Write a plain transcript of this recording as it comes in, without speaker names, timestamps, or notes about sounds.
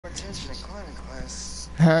attention in climbing class.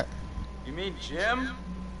 Huh? You mean Jim?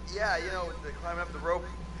 Yeah, you know, the climbing up the rope.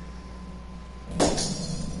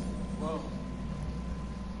 Whoa.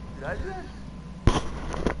 Did I do that?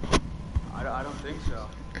 I don't think so.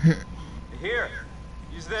 Here,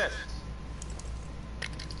 use this.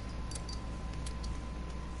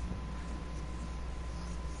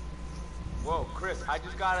 Whoa, Chris, I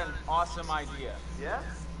just got an awesome idea. Yeah?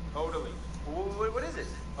 Totally. What is it?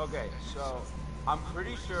 Okay, so I'm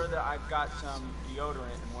pretty sure that I've got some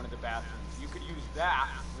deodorant in one of the bathrooms. You could use that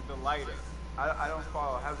with the lighter. I don't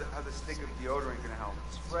follow. How's the stick of deodorant gonna help?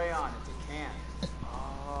 Spray on, it's a can.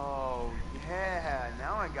 Oh, yeah.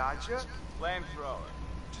 Now I gotcha. Flamethrower.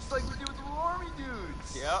 Just like we do with the little army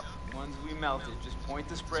dudes. Yep, ones we melted. Just point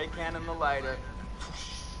the spray can in the lighter.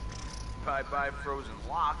 Bye-bye frozen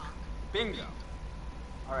lock. Bingo.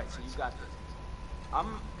 All right, so you got this.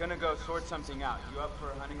 I'm gonna go sort something out. You up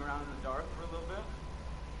for hunting around in the dark for a little bit?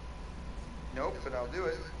 Nope, but I'll do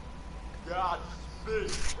it.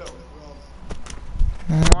 Godspeed,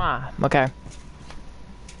 Mwah. Okay.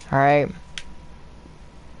 Alright.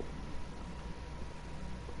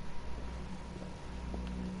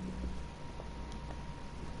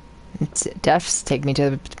 Defs take me to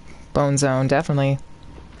the bone zone, definitely.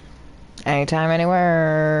 Anytime,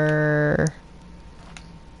 anywhere.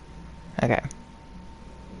 Okay.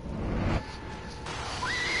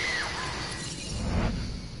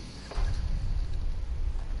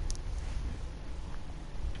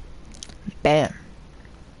 Bam.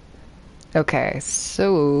 Okay,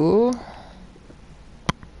 so...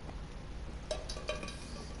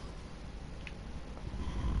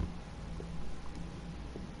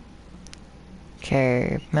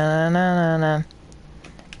 Okay, I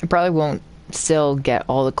probably won't still get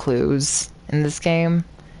all the clues in this game.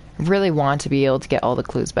 I really want to be able to get all the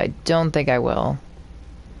clues, but I don't think I will.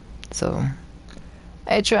 So,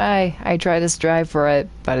 I try this drive for it,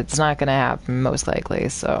 but it's not gonna happen most likely,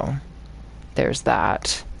 so there's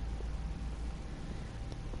that.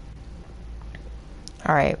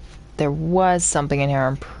 Alright, there was something in here,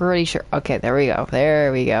 I'm pretty sure. Okay, there we go,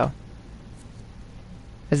 there we go.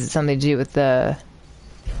 Is it something to do with the...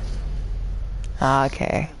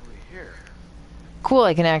 Okay. Cool,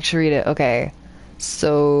 I can actually read it. Okay.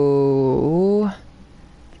 So...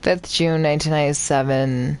 5th June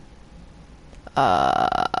 1997.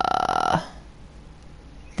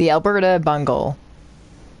 The Alberta Bungle.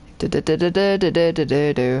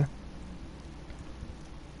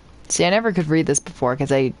 See, I never could read this before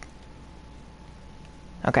because I...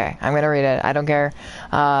 Okay, I'm gonna read it. I don't care.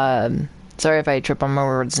 Sorry if I trip on my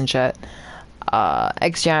words and shit.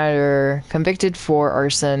 Ex-janitor convicted for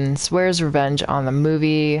arson swears revenge on the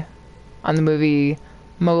movie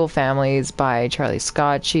Mogul Families by Charlie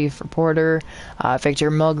Scott. Chief reporter Victor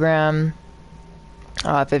Milgram,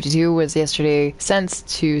 52, was yesterday sentenced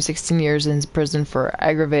to 16 years in prison for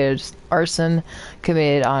aggravated arson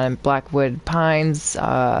committed on Blackwood Pines.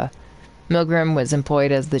 Milgram was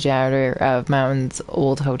employed as the janitor of Mountain's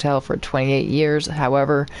Old Hotel for 28 years.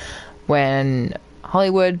 However, when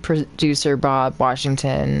Hollywood producer Bob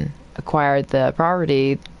Washington acquired the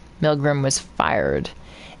property, Milgram was fired.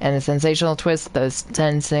 And a sensational twist, the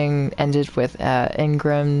sentencing ended with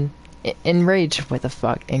enraged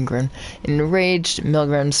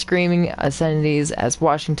Milgram screaming obscenities as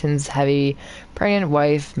Washington's heavy pregnant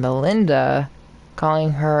wife, Melinda,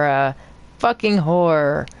 calling her a fucking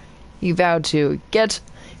whore. He vowed to get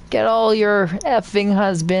all your effing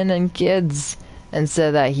husband and kids, and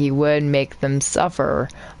said that he would make them suffer.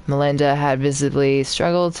 Melinda had visibly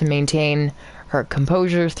struggled to maintain her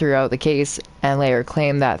composure throughout the case, and later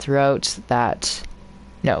claimed that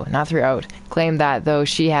claimed that though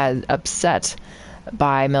she had upset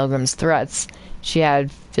by Milgram's threats, she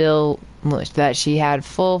had full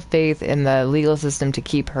faith in the legal system to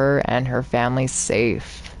keep her and her family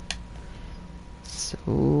safe.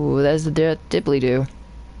 So that's the dibbly-doo.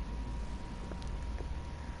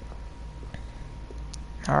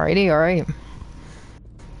 Alrighty, alright.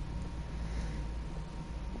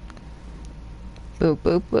 Boop,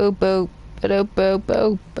 boop, boop, boop. Boop, boop,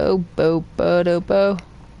 boop, boop, boop, boop, boop.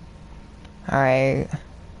 Alright.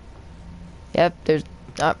 Yep, there's...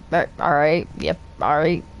 alright, yep,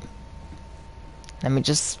 alright. Let me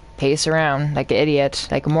just pace around like an idiot,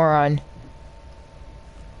 like a moron.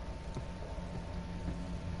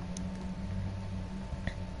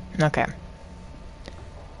 Okay.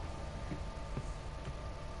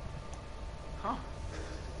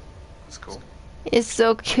 It's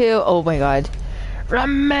so cute. Oh my god.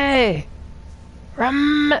 Rame!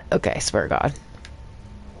 Okay, I swear to God.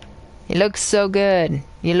 You look so good.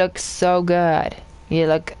 You look so good. You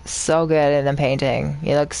look so good in the painting.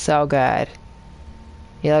 You look so good.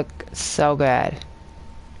 You look so good.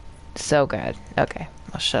 So good. Okay,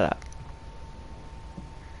 I'll shut up.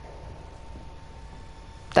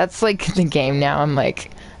 That's like the game now. I'm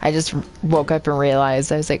like, I just woke up and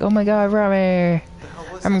realized I was like, oh my god, Remy.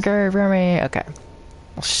 I'm good, Remy. Okay.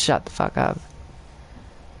 Well, shut the fuck up.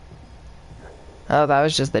 Oh, that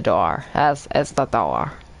was just the door. It's the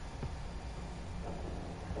door.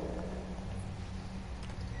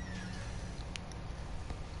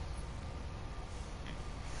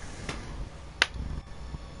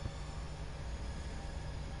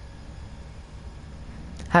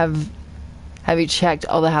 Have you checked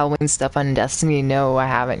all the Halloween stuff on Destiny? No, I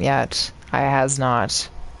haven't yet. I has not.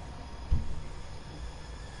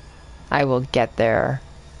 I will get there.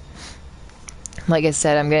 Like I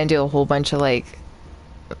said, I'm gonna do a whole bunch of like,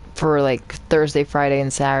 for like Thursday, Friday,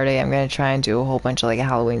 and Saturday, I'm gonna try and do a whole bunch of like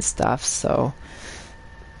Halloween stuff, so.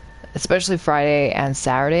 Especially Friday and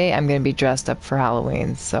Saturday, I'm gonna be dressed up for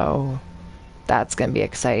Halloween, so. That's gonna be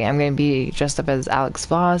exciting. I'm gonna be dressed up as Alex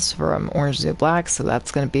Voss from Orange is the New Black, so that's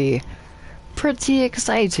gonna be pretty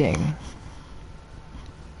exciting.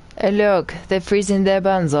 Hey look, they're freezing their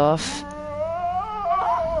buns off.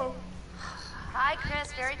 Hi,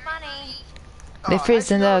 Chris. Very funny. They're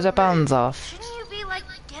freezing their buns off. Shouldn't you be, like,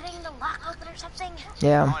 getting the lock open or something?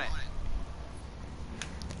 Yeah.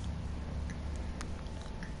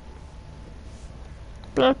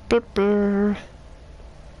 Blah, blah, blah.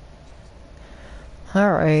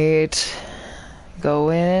 Alright.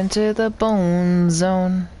 Going into the bone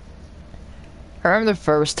zone. I remember the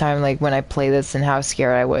first time, like, when I played this and how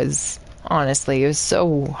scared I was. Honestly, it was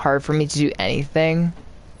so hard for me to do anything.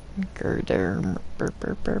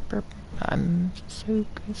 I'm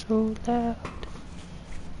so loud.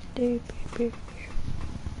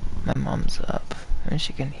 My mom's up, and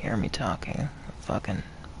she can hear me talking. Fucking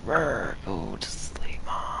go to sleep,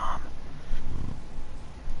 Mom.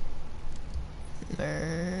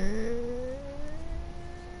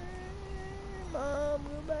 Mom,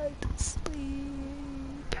 go back to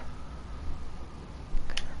sleep.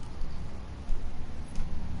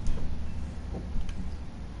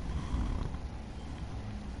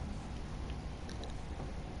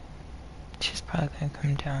 She's probably gonna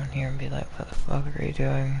come down here and be like, what the fuck are you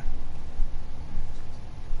doing?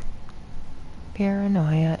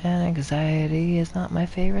 Paranoia and anxiety is not my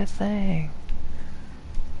favorite thing.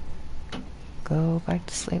 Go back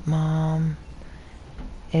to sleep, Mom.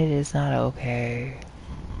 It is not okay.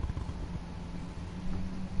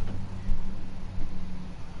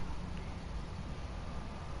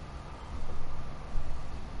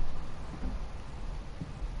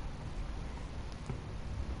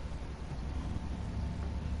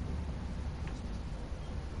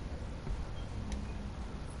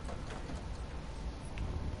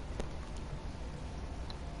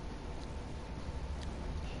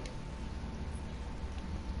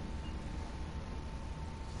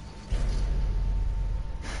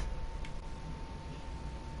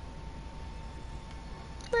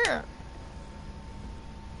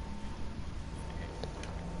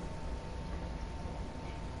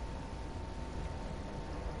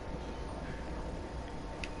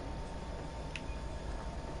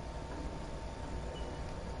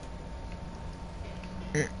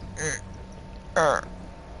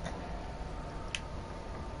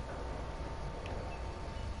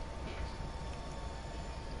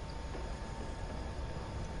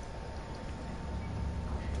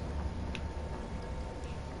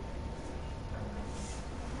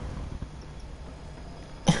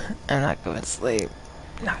 I'm not going to sleep.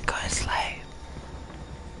 Not going to sleep.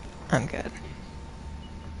 I'm good.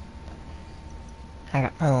 I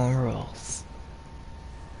got my own rules.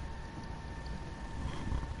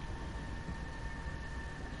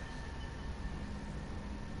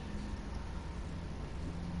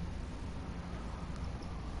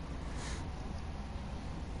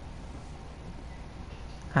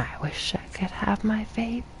 I wish I could have my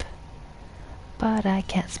vape, but I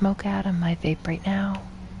can't smoke out of my vape right now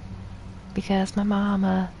because my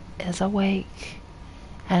mama is awake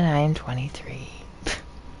and I am 23.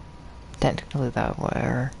 Technically, though,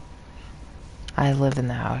 where I live in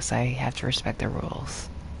the house, I have to respect the rules.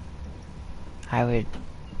 I would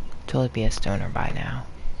totally be a stoner by now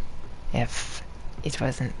if it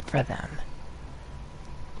wasn't for them.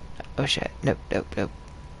 Oh shit, nope, nope, nope.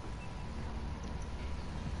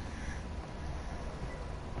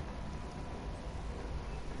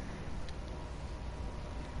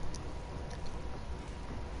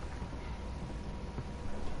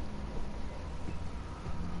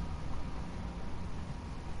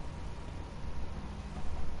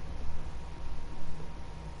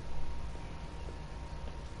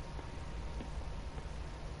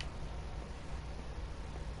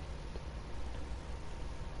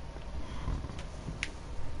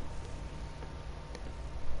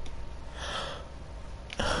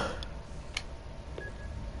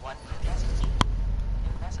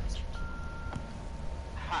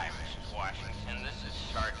 Hi, Mrs. Washington. This is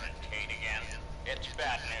Sergeant Tate again. It's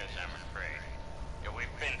bad news, I'm afraid. Yeah, we've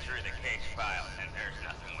been through the case file, and there's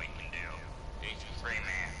nothing we can do. He's a free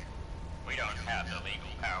man. We don't have the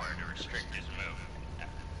legal power to restrict his movement.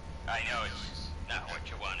 I know it's not what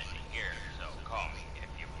you wanted to hear, so call me if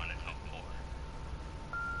you want to know more.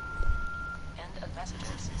 End of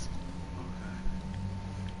messages.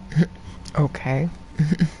 Okay.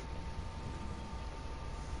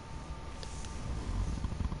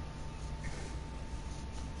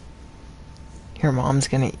 Your mom's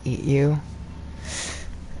gonna eat you.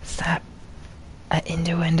 Is that an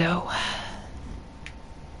innuendo?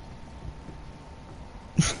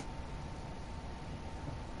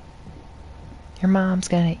 Your mom's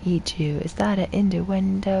gonna eat you. Is that an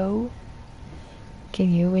innuendo?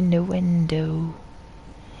 Can you innuendo?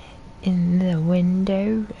 In the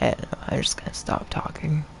window? I don't know. I'm just gonna stop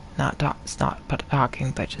talking. Stop talking,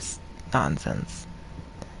 but just nonsense.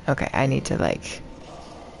 Okay, I need to like.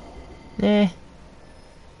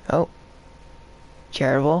 Oh.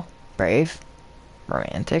 Charitable, brave,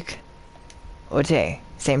 romantic. Ote,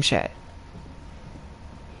 same shit.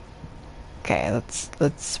 Okay,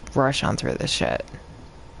 let's rush on through this shit.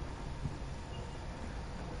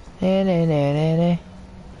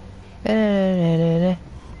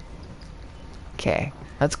 Okay,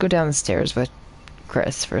 let's go down the stairs with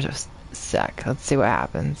Chris for a sec. Let's see what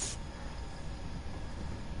happens.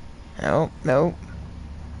 Nope, nope.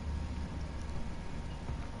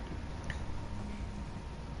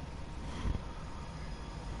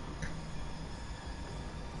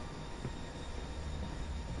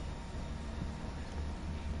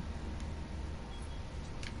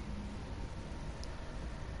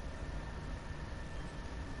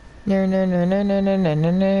 No.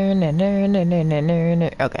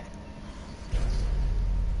 Okay.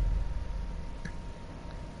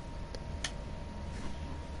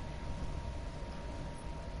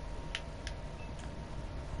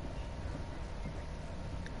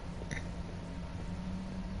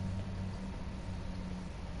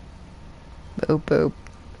 Boop boop.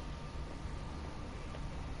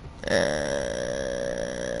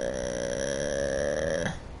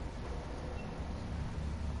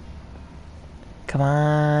 Come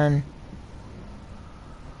on.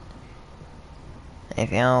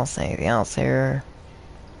 Anything else? Anything else here?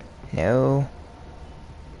 No.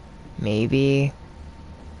 Maybe.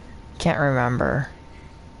 Can't remember.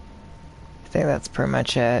 I think that's pretty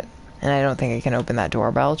much it. And I don't think I can open that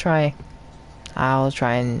door, but I'll try. I'll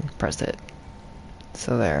try and press it.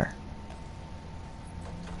 So there.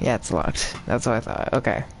 Yeah, it's locked. That's what I thought.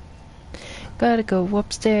 Okay. Gotta go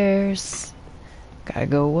upstairs. Gotta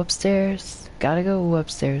go upstairs. Gotta go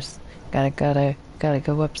upstairs. Gotta go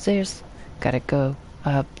upstairs. Gotta go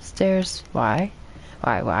upstairs. Why?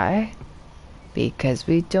 Why? Because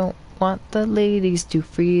we don't want the ladies to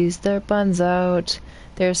freeze their buns out.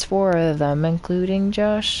 There's 4 of them, including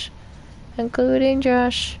Josh.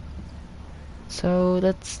 So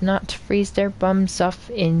let's not freeze their bums off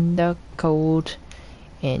in the cold.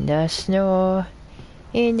 In the snow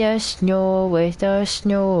with the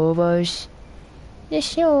snowballs. The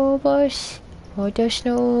snowballs, oh the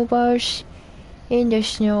snowballs, in the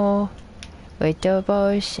snow, with the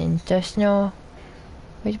balls in the snow,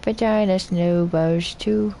 with vagina snowballs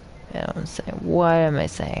too. I don't say, what am I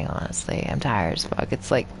saying, honestly? I'm tired as fuck.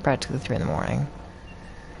 It's like practically 3 in the morning.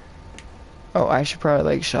 Oh, I should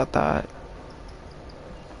probably like shut that.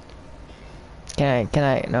 Can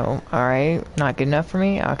I, no, alright, not good enough for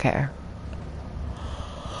me? Okay.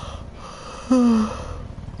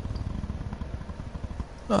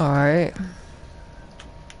 Alright.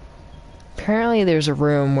 Apparently there's a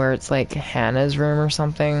room where it's like Hannah's room or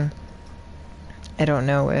something. I don't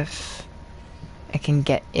know if I can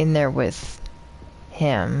get in there with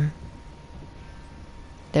him.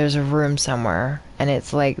 There's a room somewhere, and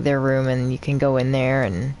it's like their room, and you can go in there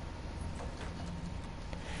and...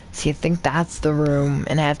 See, I think that's the room,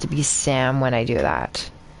 and I have to be Sam when I do that.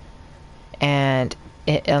 And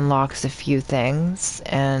it unlocks a few things,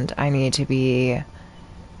 and I need to be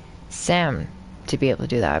Sam to be able to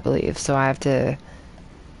do that, I believe. So I have to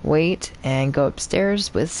wait and go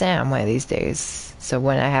upstairs with Sam one of these days. So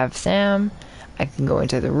when I have Sam, I can go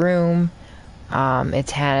into the room.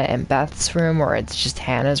 It's Hannah and Beth's room, or it's just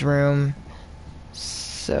Hannah's room.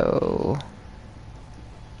 So,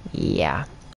 yeah.